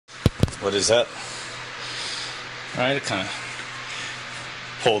What is up? Alright, I kind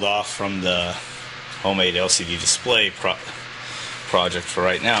of pulled off from the homemade LCD display project for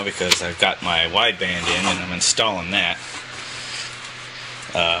right now because I've got my wideband in and I'm installing that.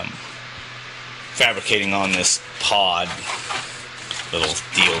 Fabricating on this pod, little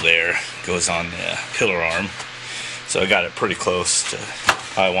deal there, goes on the pillar arm. So I got it pretty close to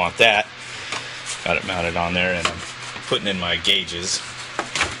how I want that. Got it mounted on there and I'm putting in my gauges.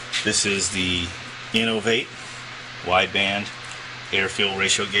 This is the Innovate Wideband air-fuel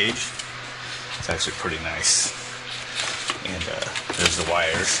ratio gauge. It's actually pretty nice. And there's the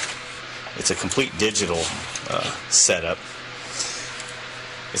wires. It's a complete digital setup.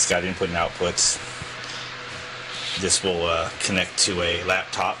 It's got input and outputs. This will connect to a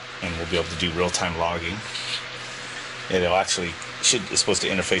laptop and we'll be able to do real-time logging. It'll actually it's supposed to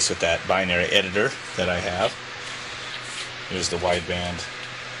interface with that binary editor that I have. Here's the wideband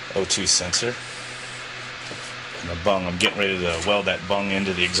O2 sensor. And the bung, I'm getting ready to weld that bung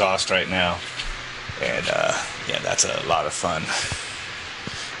into the exhaust right now. And yeah, that's a lot of fun.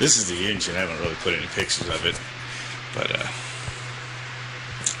 This is the engine. I haven't really put any pictures of it. But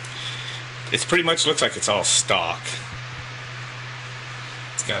it pretty much looks like it's all stock.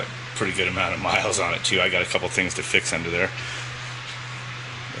 It's got a pretty good amount of miles on it too. I got a couple things to fix under there.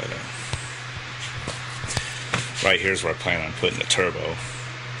 But right here's where I plan on putting the turbo.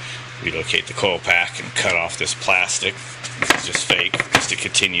 Relocate the coil pack and cut off this plastic. This is just fake, just to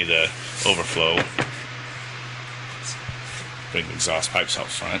continue the overflow. Bring the exhaust pipes out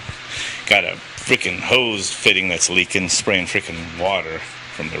front. Got a freaking hose fitting that's leaking, spraying freaking water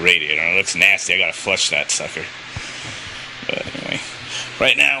from the radiator. It looks nasty. I gotta flush that sucker. But anyway,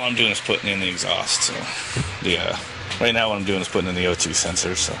 right now what I'm doing is putting in the exhaust. So right now what I'm doing is putting in the O2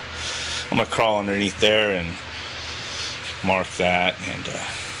 sensor. So I'm gonna crawl underneath there and mark that and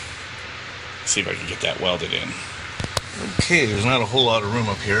see if I can get that welded in. Okay, there's not a whole lot of room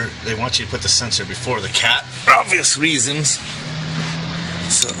up here. They want you to put the sensor before the cat, for obvious reasons.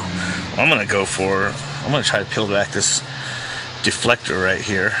 So I'm gonna try to peel back this deflector right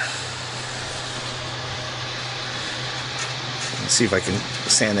here. Let's see if I can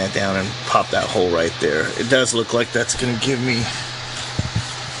sand that down and pop that hole right there. It does look like that's gonna give me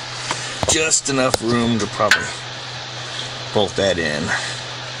just enough room to probably bolt that in.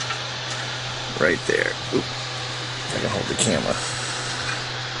 Right there. Oop. I can hold the camera.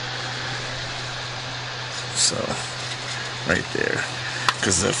 So, right there.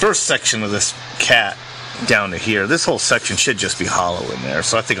 Because the first section of this cat down to here, this whole section should just be hollow in there.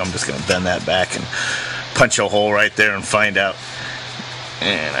 So I think I'm just going to bend that back and punch a hole right there and find out.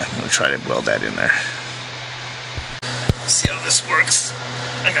 And I'm going to try to weld that in there. See how this works.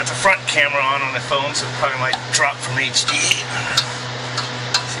 I got the front camera on my phone, so it probably might drop from HD.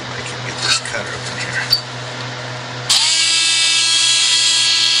 This cutter up in here.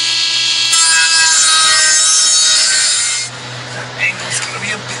 That angle's gonna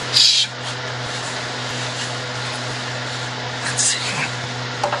be a bitch. Let's see.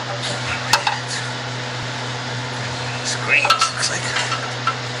 Alright. Screens, looks like.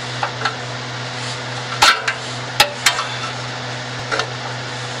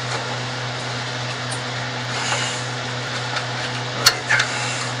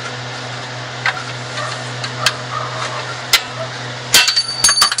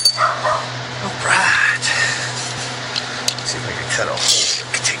 Cut a hole,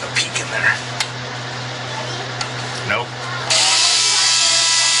 take a peek in there. Nope.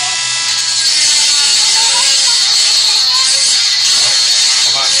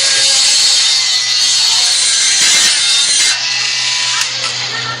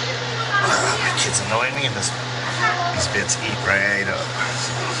 Come on, my kids annoy me and these bits eat right up.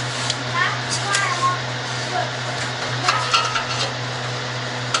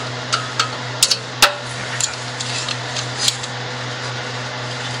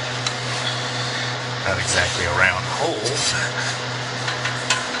 Not exactly a round hole.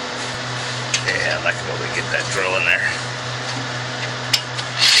 Yeah, I'm not gonna be able to get that drill in there.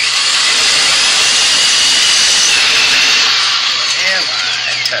 Am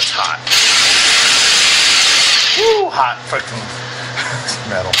I? That's hot. Woo, hot freaking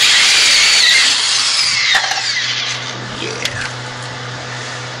metal. Yeah.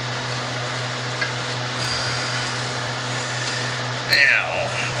 Now,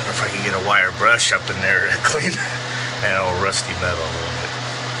 if I can get a wire brush up in there to clean that old rusty metal a little bit.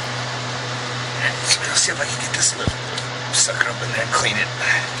 So I'll see if I can get this little sucker up in there and clean it.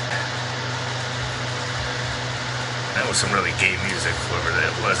 That was some really gay music, whoever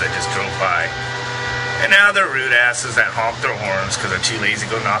that was that just drove by. And now they're rude asses that honk their horns because they're too lazy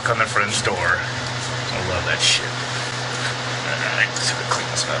to go knock on their friend's door. I love that shit. Alright, let's clean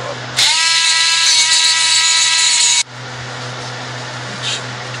this metal up.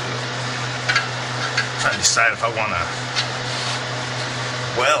 Trying to decide if I want to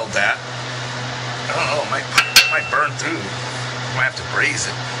weld that. I don't know, it might burn through. I might have to braze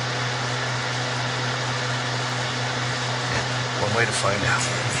it. One way to find out.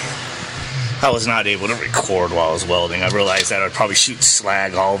 I was not able to record while I was welding. I realized that I'd probably shoot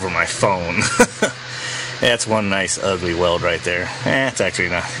slag all over my phone. That's one nice ugly weld right there. It's actually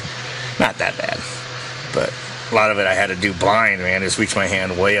not that bad. But a lot of it I had to do blind, man. Just reach my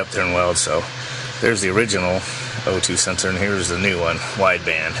hand way up there and weld. So there's the original O2 sensor, and here's the new one,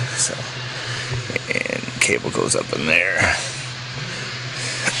 wideband. So, and cable goes up in there.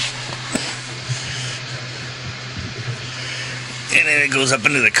 And then it goes up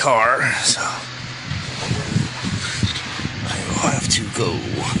into the car, so I will have to go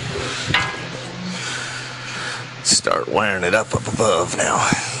start wiring it up above now.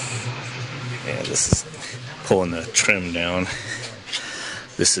 Yeah, this is pulling the trim down.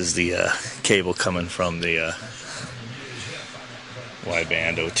 This is the cable coming from the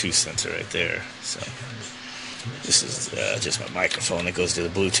wideband O2 sensor right there. So this is just my microphone that goes to the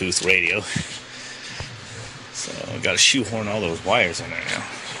Bluetooth radio. So I've got to shoehorn all those wires in there now.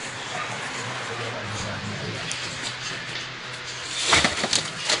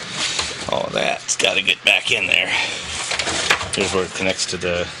 All of that's got to get back in there. Here's where it connects to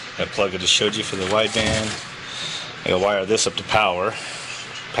that plug I just showed you for the wideband. I got to wire this up to power,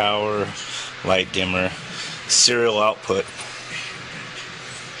 light dimmer, serial output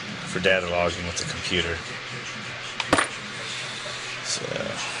for data logging with the computer. So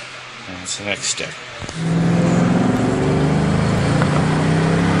that's the next step.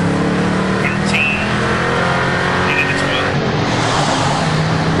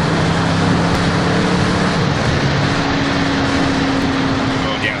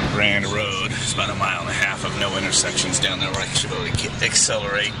 About a mile and a half of no intersections down there where I should be able to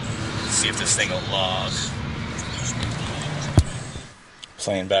accelerate, see if this thing will log.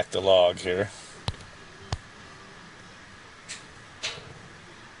 Playing back the log here.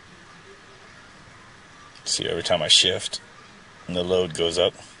 See, every time I shift and the load goes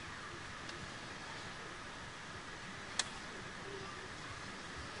up.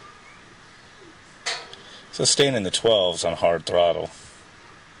 So staying in the 12s on hard throttle.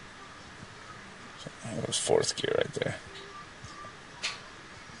 That was fourth gear right there.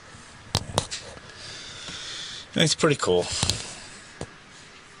 It's pretty cool.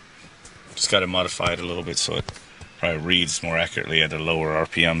 Just got to modify it a little bit so it probably reads more accurately at the lower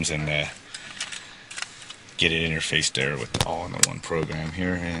RPMs and get it interfaced there with all in the one program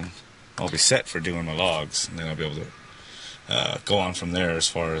here, and I'll be set for doing my logs, and then I'll be able to go on from there as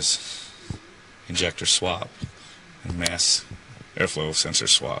far as injector swap and mass airflow sensor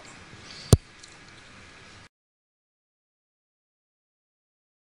swap.